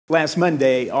Last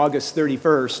Monday, August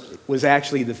 31st, was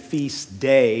actually the feast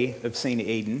day of St.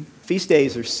 Aidan. Feast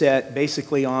days are set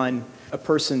basically on a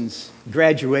person's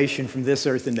graduation from this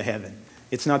earth into heaven.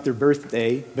 It's not their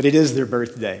birthday, but it is their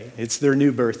birthday. It's their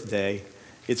new birthday.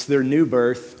 It's their new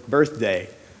birthday,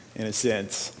 in a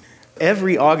sense.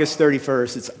 Every August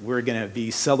 31st, we're going to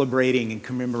be celebrating and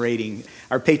commemorating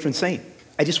our patron saint.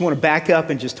 I just want to back up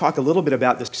and just talk a little bit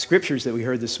about the scriptures that we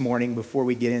heard this morning before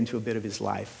we get into a bit of his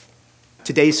life.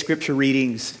 Today's scripture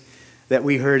readings that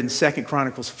we heard in 2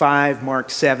 Chronicles 5, Mark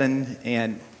 7,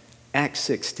 and Acts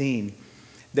 16,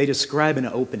 they describe an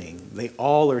opening. They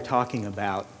all are talking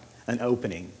about an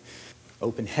opening.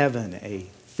 Open heaven, a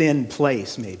thin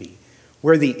place maybe,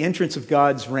 where the entrance of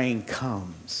God's reign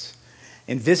comes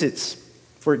and visits,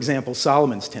 for example,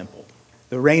 Solomon's temple.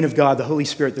 The reign of God, the Holy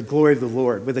Spirit, the glory of the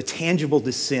Lord, with a tangible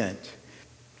descent.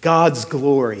 God's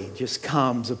glory just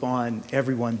comes upon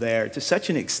everyone there to such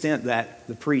an extent that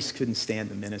the priests couldn't stand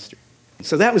the ministry.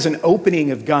 So that was an opening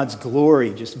of God's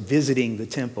glory just visiting the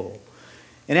temple.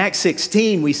 In Acts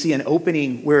 16, we see an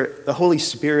opening where the Holy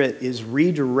Spirit is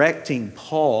redirecting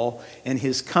Paul and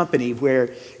his company where,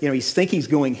 he's thinking he's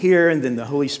going here and then the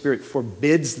Holy Spirit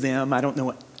forbids them. I don't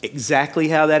know exactly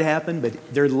how that happened, but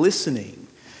they're listening.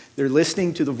 They're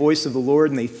listening to the voice of the Lord,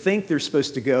 and they think they're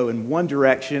supposed to go in one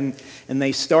direction, and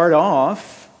they start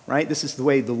off, right? This is the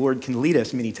way the Lord can lead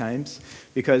us many times,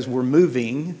 because we're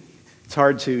moving. It's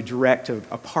hard to direct a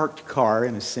parked car,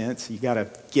 in a sense. You got to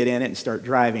get in it and start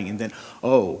driving, and then,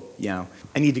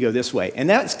 I need to go this way. And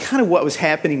that's kind of what was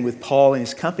happening with Paul and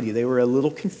his company. They were a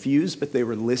little confused, but they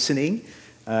were listening.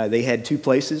 They had two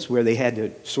places where they had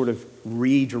to sort of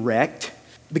redirect.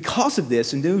 Because of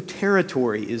this, a new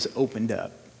territory is opened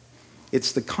up.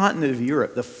 It's the continent of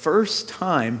Europe. The first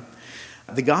time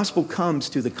the gospel comes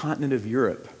to the continent of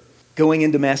Europe, going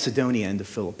into Macedonia and to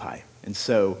Philippi. And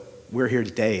so we're here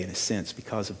today, in a sense,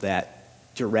 because of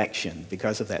that direction,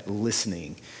 because of that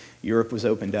listening. Europe was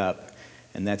opened up,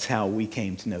 and that's how we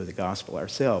came to know the gospel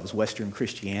ourselves. Western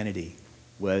Christianity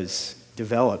was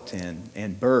developed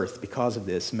and birthed because of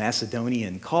this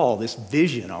Macedonian call, this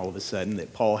vision all of a sudden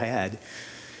that Paul had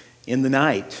in the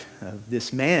night of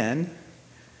this man.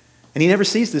 And he never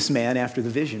sees this man after the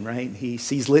vision, right? He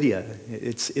sees Lydia.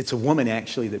 It's a woman,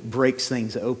 actually, that breaks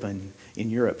things open in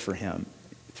Europe for him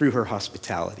through her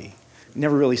hospitality.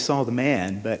 Never really saw the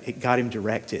man, but it got him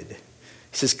directed. He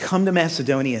says, come to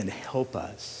Macedonia and help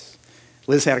us.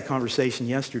 Liz had a conversation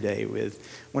yesterday with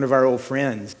one of our old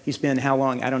friends. He's been how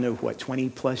long? I don't know,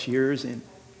 20-plus years?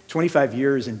 25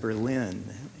 years in Berlin.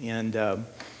 And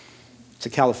it's a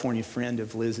California friend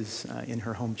of Liz's in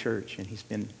her home church, and he's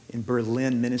been in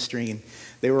Berlin ministering. And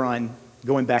they were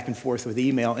going back and forth with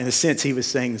email. In a sense, he was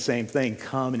saying the same thing,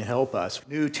 come and help us.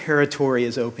 New territory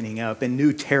is opening up, and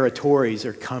new territories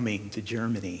are coming to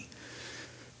Germany.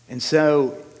 And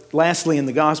so, lastly, in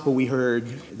the gospel, we heard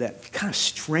that kind of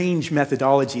strange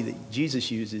methodology that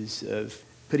Jesus uses of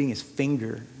putting his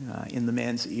finger in the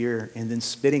man's ear and then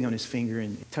spitting on his finger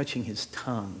and touching his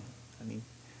tongue. I mean,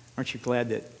 aren't you glad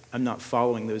that I'm not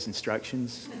following those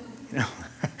instructions?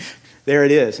 There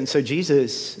it is. And so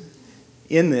Jesus,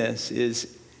 in this,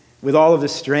 is with all of the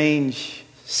strange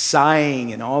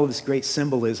sighing and all of this great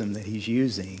symbolism that he's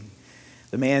using,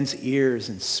 the man's ears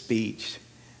and speech,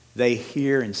 they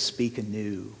hear and speak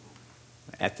anew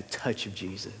at the touch of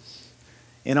Jesus.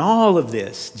 In all of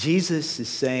this, Jesus is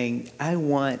saying, I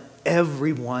want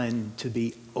everyone to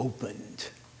be opened.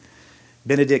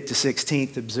 Benedict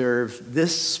XVI observed,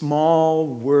 this small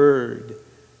word,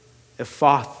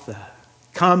 ephphatha,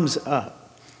 comes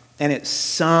up, and it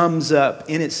sums up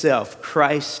in itself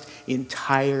Christ's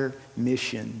entire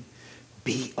mission.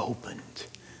 Be opened.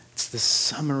 It's the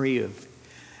summary of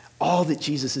all that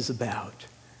Jesus is about,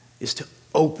 is to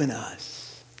open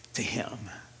us to him.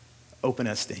 Open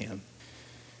us to him.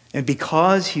 And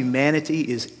because humanity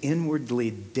is inwardly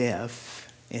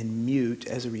deaf and mute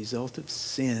as a result of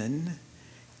sin,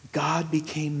 God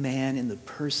became man in the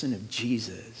person of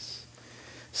Jesus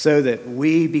so that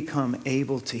we become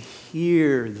able to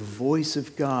hear the voice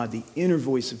of God, the inner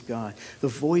voice of God, the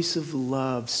voice of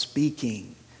love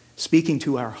speaking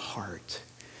to our heart,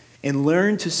 and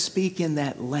learn to speak in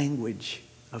that language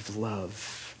of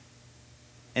love.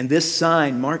 And this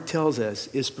sign, Mark tells us,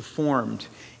 is performed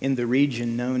in the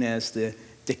region known as the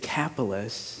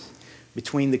Decapolis,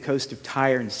 between the coast of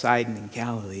Tyre and Sidon in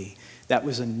Galilee. That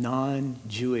was a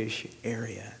non-Jewish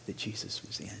area that Jesus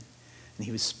was in. And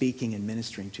he was speaking and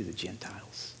ministering to the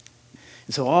Gentiles.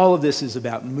 And so all of this is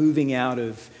about moving out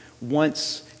of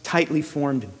once tightly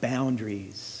formed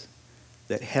boundaries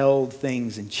that held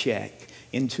things in check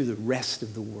into the rest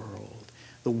of the world.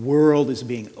 The world is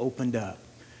being opened up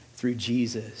through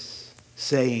Jesus,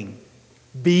 saying,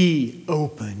 "Be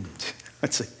opened."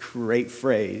 That's a great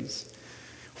phrase.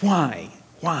 Why?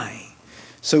 Why?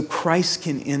 So Christ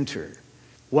can enter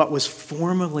what was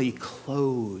formerly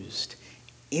closed,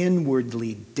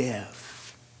 inwardly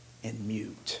deaf and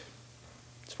mute.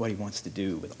 That's what he wants to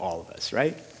do with all of us,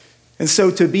 right? And so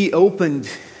to be opened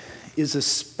is a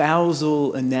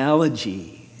spousal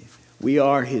analogy. We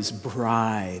are his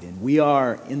bride, and we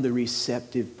are in the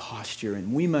receptive posture,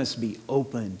 and we must be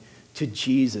open to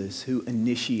Jesus, who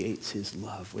initiates his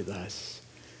love with us.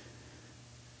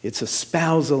 It's a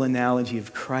spousal analogy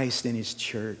of Christ and his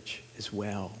church as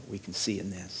well, we can see in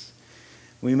this.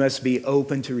 We must be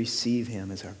open to receive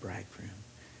him as our bridegroom,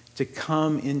 to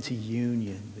come into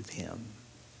union with him.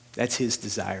 That's his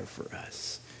desire for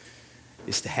us,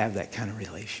 is to have that kind of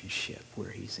relationship where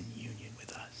he's in union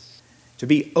with us. To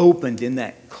be opened in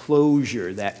that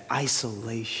closure, that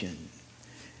isolation,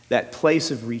 that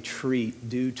place of retreat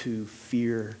due to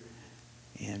fear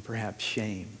and perhaps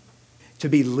shame. To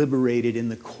be liberated in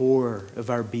the core of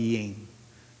our being,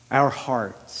 our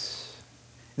hearts.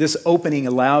 This opening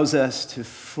allows us to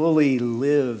fully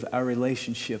live our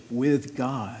relationship with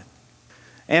God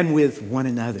and with one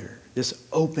another. This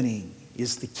opening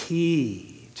is the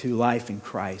key to life in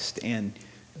Christ and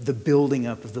the building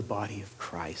up of the body of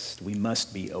Christ. We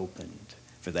must be opened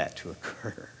for that to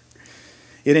occur.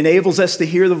 It enables us to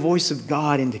hear the voice of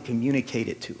God and to communicate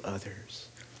it to others.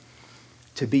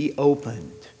 To be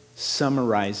opened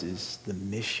summarizes the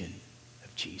mission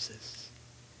of Jesus.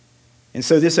 And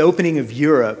so this opening of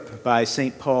Europe by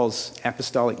St. Paul's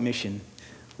apostolic mission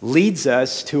leads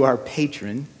us to our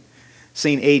patron,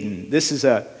 St. Aidan. This is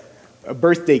a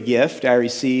birthday gift I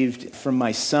received from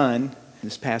my son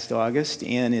this past August,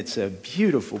 and it's a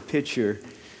beautiful picture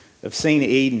of St.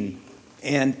 Aidan,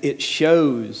 and it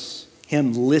shows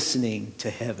him listening to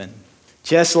heaven.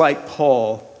 Just like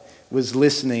Paul was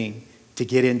listening to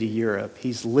get into Europe.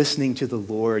 He's listening to the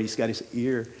Lord. He's got his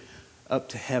ear up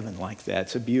to heaven like that.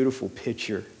 It's a beautiful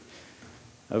picture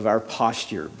of our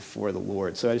posture before the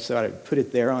Lord. So I just thought I'd put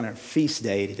it there on our feast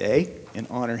day today and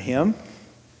honor him.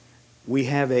 We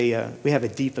have a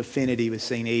deep affinity with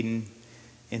St. Aidan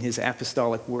and his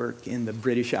apostolic work in the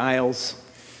British Isles.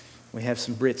 We have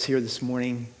some Brits here this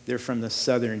morning. They're from the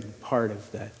southern part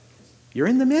of that. You're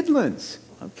in the Midlands.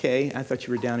 Okay, I thought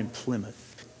you were down in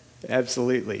Plymouth.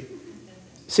 Absolutely.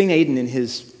 St. Aidan in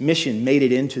his mission made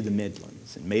it into the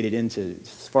Midlands and made it into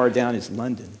as far down as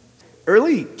London.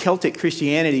 Early Celtic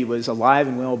Christianity was alive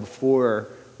and well before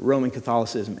Roman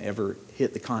Catholicism ever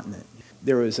hit the continent.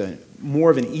 There was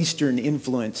more of an Eastern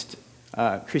influenced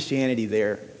Christianity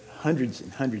there hundreds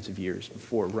and hundreds of years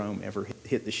before Rome ever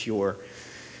hit the shore.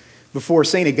 Before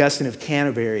St. Augustine of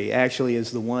Canterbury actually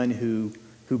is the one who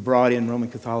brought in Roman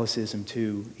Catholicism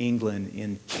to England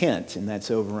in Kent, and that's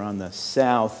over on the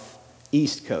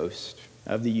southeast coast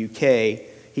of the UK.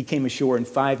 He came ashore in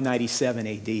 597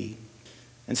 AD.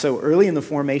 And so early in the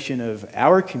formation of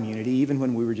our community, even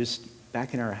when we were just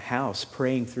back in our house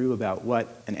praying through about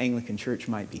what an Anglican church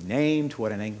might be named,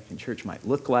 what an Anglican church might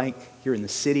look like here in the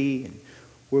city, and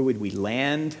where would we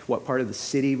land, what part of the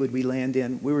city would we land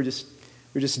in, we were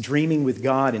just dreaming with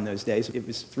God in those days. It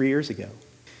was 3 years ago.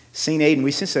 St. Aidan,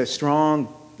 we sense a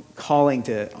strong calling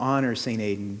to honor St.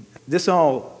 Aidan. This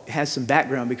all has some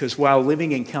background because while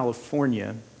living in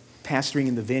California, pastoring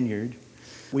in the vineyard,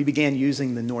 we began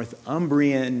using the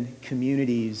Northumbrian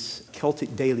community's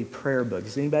Celtic Daily Prayer book.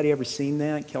 Has anybody ever seen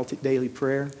that, Celtic Daily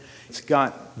Prayer? It's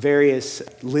got various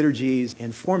liturgies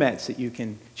and formats that you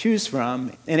can choose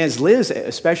from. And as Liz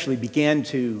especially began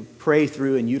to pray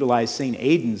through and utilize St.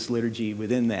 Aidan's liturgy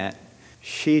within that,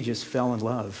 she just fell in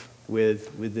love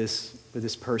with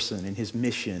this person and his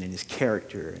mission and his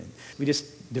character. And we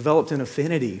just developed an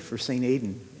affinity for St.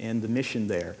 Aidan and the mission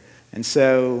there. And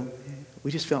so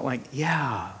we just felt like,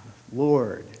 yeah,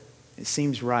 Lord, it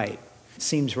seems right. It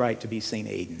seems right to be St.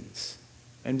 Aidan's.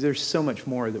 And there's so much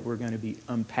more that we're going to be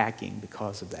unpacking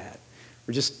because of that.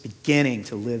 We're just beginning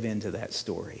to live into that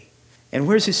story. And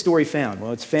where's his story found?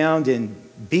 Well, it's found in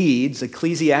Bede's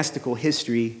Ecclesiastical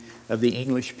History of the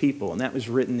English People, and that was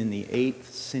written in the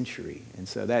 8th century. And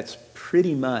so that's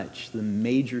pretty much the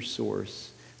major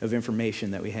source of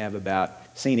information that we have about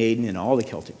St. Aidan and all the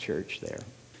Celtic church there.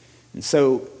 And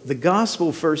so the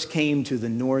gospel first came to the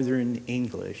northern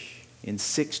English in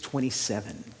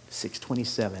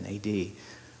 627 AD,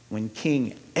 when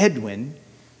King Edwin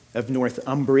of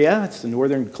Northumbria, it's the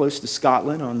northern, close to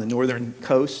Scotland on the northern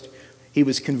coast, he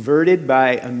was converted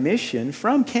by a mission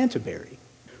from Canterbury.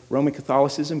 Roman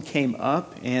Catholicism came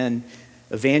up and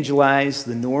evangelized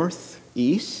the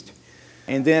northeast.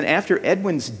 And then after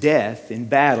Edwin's death in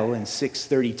battle in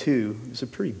 632, it was a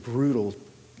pretty brutal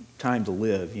time to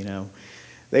live,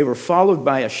 They were followed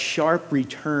by a sharp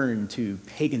return to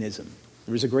paganism.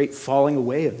 There was a great falling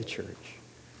away of the church.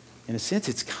 In a sense,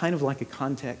 it's kind of like a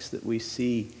context that we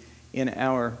see in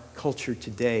our culture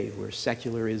today, where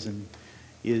secularism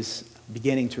is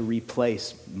beginning to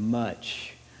replace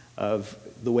much of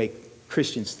the way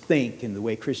Christians think and the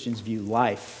way Christians view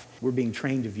life. We're being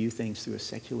trained to view things through a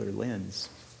secular lens.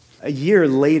 A year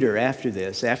later after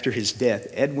this, after his death,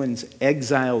 Edwin's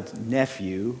exiled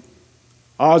nephew,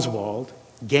 Oswald,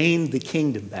 gained the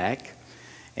kingdom back,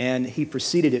 and he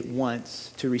proceeded at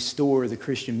once to restore the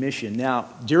Christian mission. Now,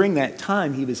 during that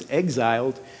time, he was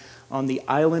exiled on the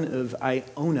island of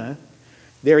Iona.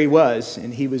 There he was,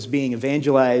 and he was being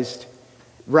evangelized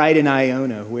right in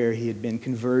Iona, where he had been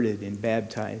converted and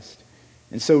baptized.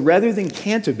 And so rather than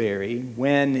Canterbury,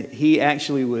 when he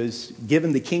actually was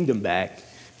given the kingdom back,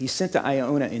 he sent to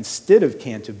Iona instead of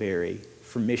Canterbury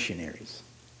for missionaries.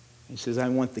 He says, I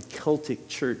want the Celtic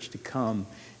church to come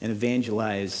and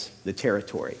evangelize the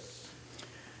territory.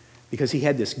 Because he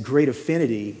had this great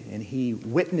affinity, and he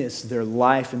witnessed their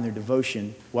life and their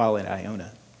devotion while at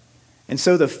Iona. And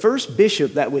so the first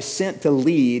bishop that was sent to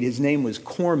lead, his name was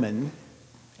Corman.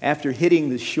 After hitting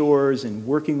the shores and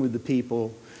working with the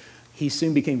people, he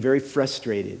soon became very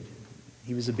frustrated.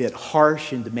 He was a bit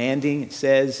harsh and demanding, it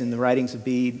says in the writings of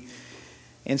Bede.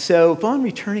 And so upon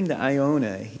returning to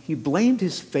Iona, he blamed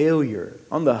his failure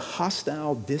on the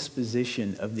hostile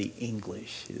disposition of the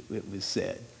English, it was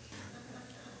said.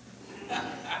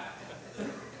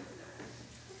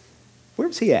 Where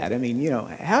was he at? I mean,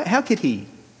 how could he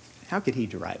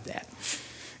derive that?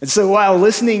 And so while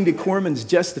listening to Corman's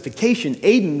justification,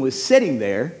 Aidan was sitting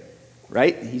there,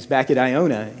 right? He's back at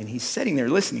Iona, and he's sitting there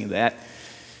listening to that.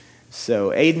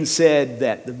 So Aidan said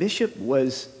that the bishop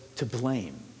was to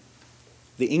blame.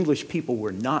 The English people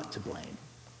were not to blame.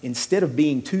 Instead of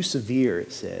being too severe,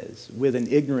 it says, with an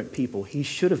ignorant people, he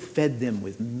should have fed them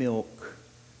with milk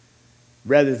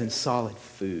rather than solid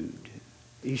food.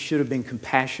 He should have been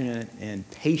compassionate and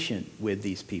patient with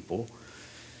these people.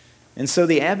 And so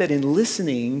the abbot, in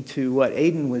listening to what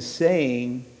Aidan was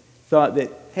saying, thought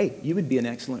that, hey, you would be an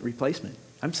excellent replacement.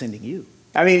 I'm sending you.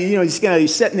 I mean,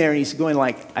 he's sitting there and he's going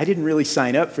like, I didn't really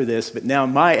sign up for this, but now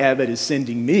my abbot is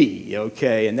sending me,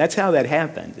 okay? And that's how that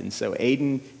happened. And so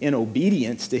Aidan, in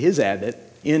obedience to his abbot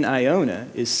in Iona,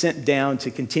 is sent down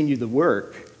to continue the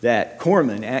work that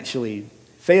Corman actually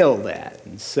failed at.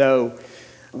 And so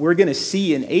we're going to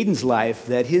see in Aidan's life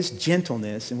that his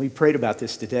gentleness, and we prayed about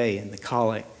this today in the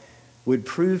collect, would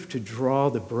prove to draw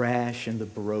the brash and the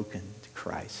broken to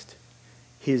Christ.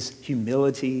 His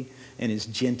humility and his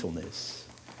gentleness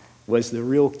was the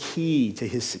real key to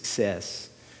his success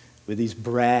with these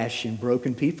brash and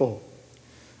broken people.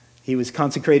 He was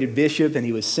consecrated bishop, and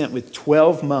he was sent with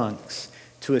 12 monks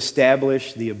to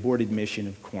establish the aborted mission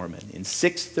of Corman. In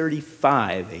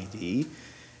 635 AD,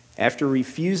 after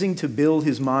refusing to build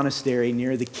his monastery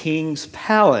near the king's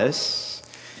palace,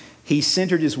 he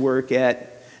centered his work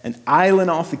at an island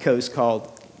off the coast called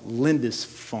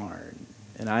Lindisfarne,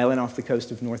 an island off the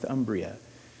coast of Northumbria.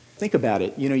 Think about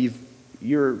it.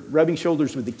 You're rubbing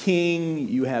shoulders with the king,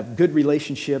 you have good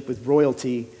relationship with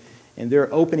royalty, and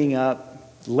they're opening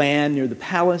up land near the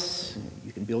palace.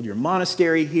 You can build your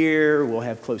monastery here, we'll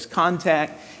have close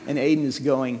contact. And Aidan is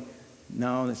going,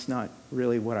 no, that's not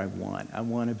really what I want. I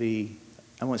want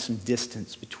some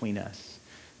distance between us.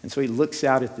 And so he looks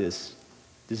out at this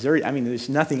desert. I mean, there's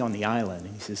nothing on the island.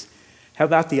 And he says, how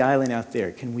about the island out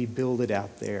there? Can we build it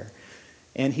out there?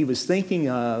 And he was thinking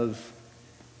of,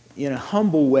 in a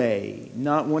humble way,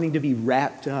 not wanting to be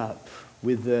wrapped up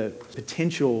with the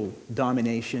potential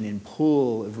domination and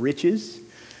pull of riches.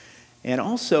 And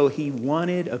also he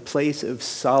wanted a place of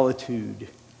solitude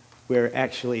where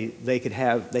actually they could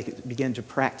begin to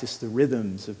practice the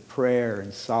rhythms of prayer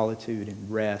and solitude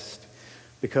and rest,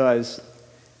 because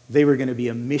they were going to be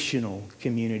a missional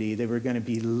community. They were going to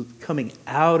be coming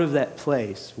out of that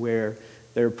place where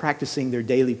they're practicing their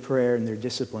daily prayer and their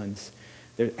disciplines.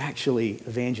 They're actually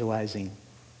evangelizing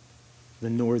the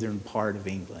northern part of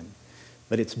England.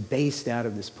 But it's based out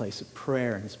of this place of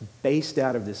prayer, and it's based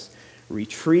out of this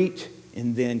retreat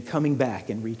and then coming back,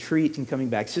 and retreat and coming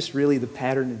back. It's just really the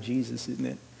pattern of Jesus, isn't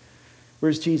it?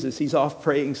 Where's Jesus? He's off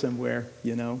praying somewhere,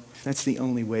 That's the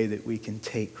only way that we can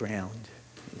take ground,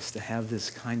 is to have this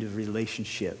kind of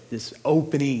relationship, this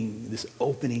opening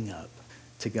up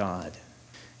to God.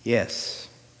 Yes.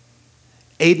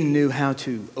 Aidan knew how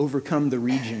to overcome the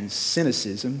region's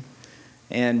cynicism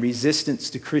and resistance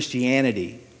to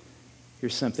Christianity.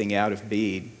 Here's something out of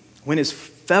Bede. When his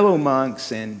fellow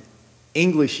monks and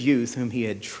English youth whom he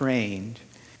had trained,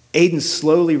 Aidan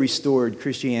slowly restored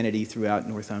Christianity throughout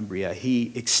Northumbria.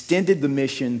 He extended the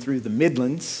mission through the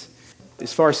Midlands,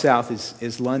 as far south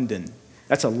as London.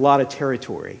 That's a lot of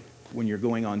territory when you're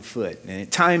going on foot. And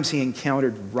at times he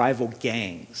encountered rival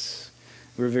gangs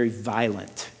who were very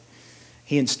violent.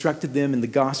 He instructed them in the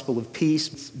gospel of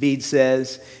peace, Bede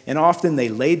says, and often they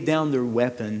laid down their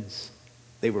weapons,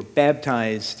 they were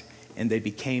baptized, and they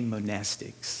became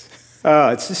monastics.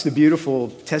 It's just a beautiful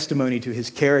testimony to his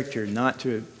character, not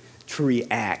to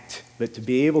react, but to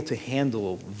be able to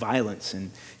handle violence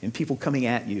and people coming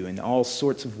at you in all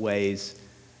sorts of ways,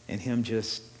 and him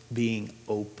just being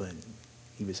open.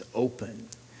 He was open,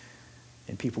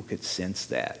 and people could sense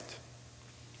that.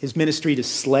 His ministry to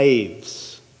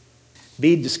slaves.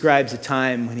 Bede describes a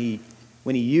time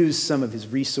when he used some of his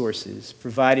resources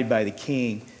provided by the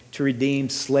king to redeem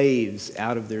slaves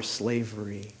out of their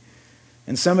slavery.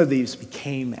 And some of these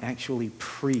became actually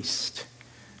priests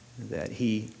that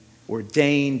he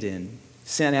ordained and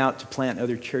sent out to plant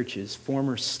other churches,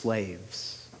 former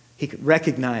slaves. He could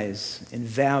recognize and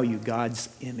value God's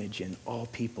image in all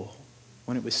people.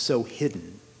 When it was so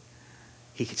hidden,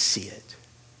 he could see it.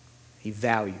 He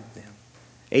valued them.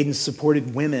 Aidan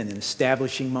supported women in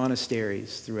establishing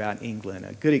monasteries throughout England.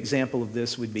 A good example of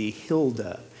this would be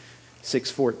Hilda,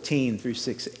 614 through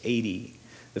 680,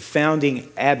 the founding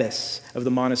abbess of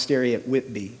the monastery at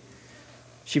Whitby.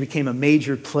 She became a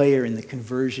major player in the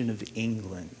conversion of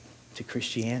England to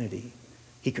Christianity.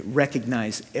 He could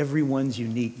recognize everyone's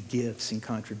unique gifts and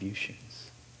contributions.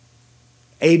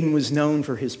 Aidan was known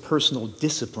for his personal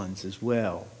disciplines as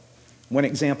well. One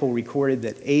example recorded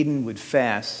that Aidan would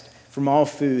fast from all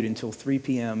food until 3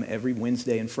 p.m. every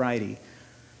Wednesday and Friday.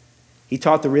 He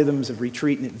taught the rhythms of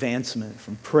retreat and advancement,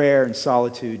 from prayer and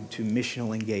solitude to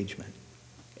missional engagement.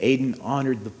 Aidan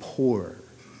honored the poor.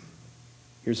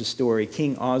 Here's a story.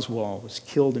 King Oswald was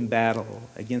killed in battle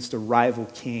against a rival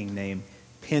king named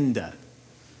Penda.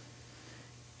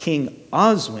 King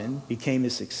Oswin became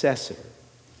his successor.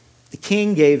 The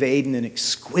king gave Aidan an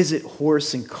exquisite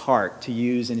horse and cart to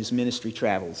use in his ministry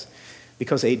travels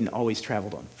because Aidan always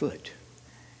traveled on foot.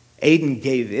 Aidan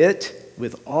gave it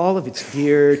with all of its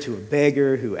gear to a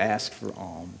beggar who asked for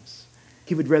alms.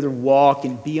 He would rather walk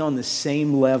and be on the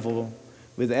same level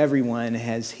with everyone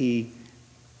as he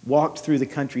walked through the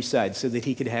countryside so that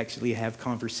he could actually have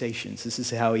conversations. This is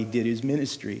how he did his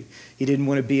ministry. He didn't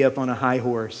want to be up on a high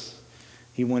horse.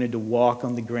 He wanted to walk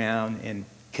on the ground and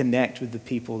connect with the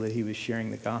people that he was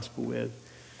sharing the gospel with.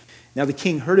 Now the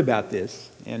king heard about this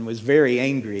and was very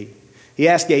angry. He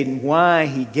asked Aidan why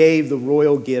he gave the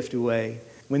royal gift away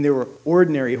when there were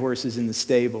ordinary horses in the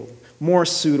stable, more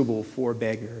suitable for a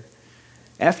beggar.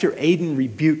 After Aidan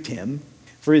rebuked him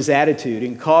for his attitude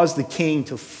and caused the king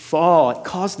to fall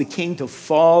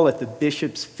at the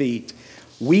bishop's feet,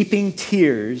 weeping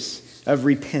tears of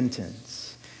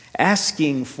repentance,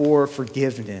 asking for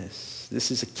forgiveness.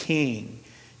 This is a king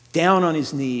down on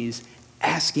his knees,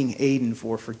 asking Aidan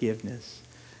for forgiveness.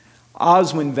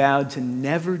 Oswin vowed to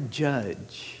never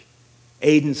judge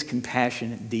Aidan's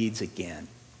compassionate deeds again.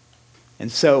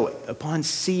 And so, upon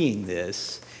seeing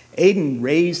this, Aidan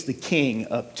raised the king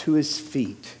up to his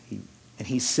feet. And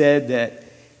he said that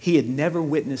he had never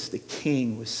witnessed a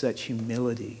king with such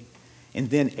humility. And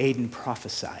then Aidan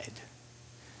prophesied.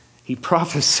 He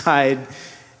prophesied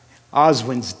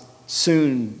Oswin's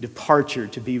soon departure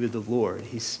to be with the Lord.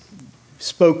 He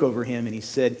spoke over him and he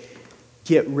said,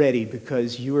 "Get ready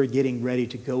because you are getting ready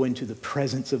to go into the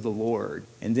presence of the Lord."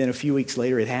 And then a few weeks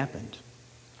later it happened.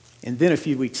 And then a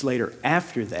few weeks later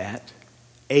after that,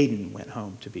 Aidan went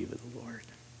home to be with the Lord.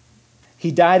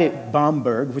 He died at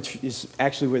Bamberg, which is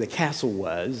actually where the castle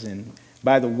was, and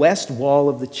by the west wall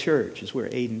of the church is where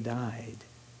Aidan died.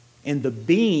 And the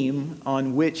beam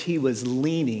on which he was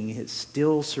leaning, it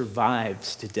still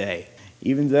survives today.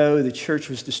 Even though the church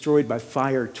was destroyed by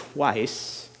fire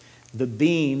twice, the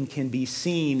beam can be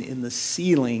seen in the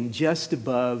ceiling just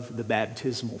above the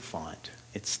baptismal font.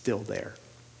 It's still there.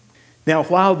 Now,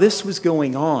 while this was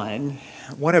going on,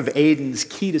 one of Aidan's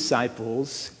key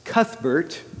disciples,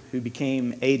 Cuthbert, who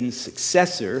became Aidan's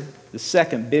successor, the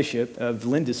second bishop of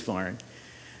Lindisfarne,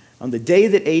 on the day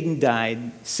that Aidan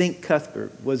died, St.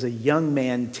 Cuthbert was a young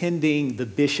man tending the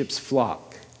bishop's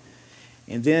flock.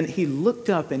 And then he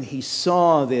looked up and he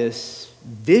saw this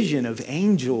vision of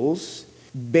angels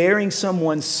bearing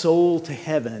someone's soul to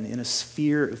heaven in a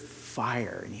sphere of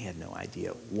fire. And he had no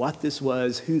idea what this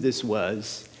was, who this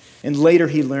was. And later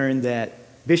he learned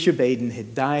that Bishop Aidan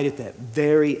had died at that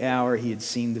very hour he had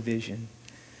seen the vision.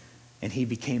 And he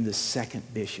became the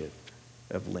second bishop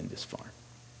of Lindisfarne.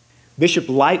 Bishop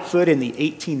Lightfoot in the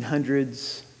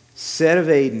 1800s said of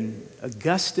Aidan,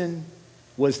 Augustine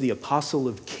was the apostle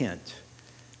of Kent,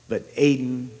 but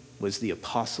Aidan was the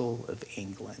apostle of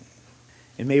England.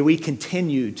 And may we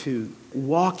continue to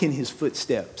walk in his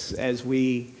footsteps as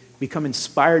we become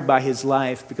inspired by his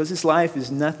life, because his life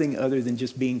is nothing other than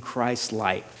just being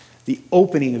Christ-like, the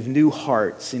opening of new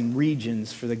hearts and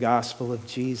regions for the gospel of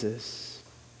Jesus.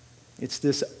 It's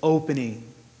this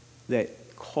opening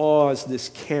that caused this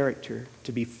character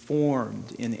to be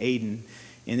formed in Aidan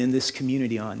and in this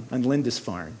community on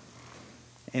Lindisfarne.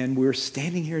 And we're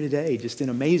standing here today just in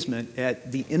amazement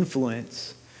at the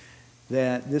influence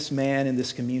that this man and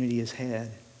this community has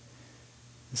had.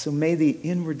 And so may the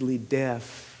inwardly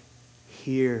deaf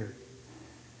hear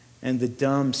and the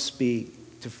dumb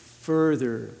speak to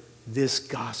further this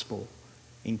gospel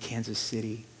in Kansas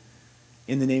City.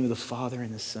 In the name of the Father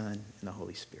and the Son and the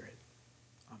Holy Spirit.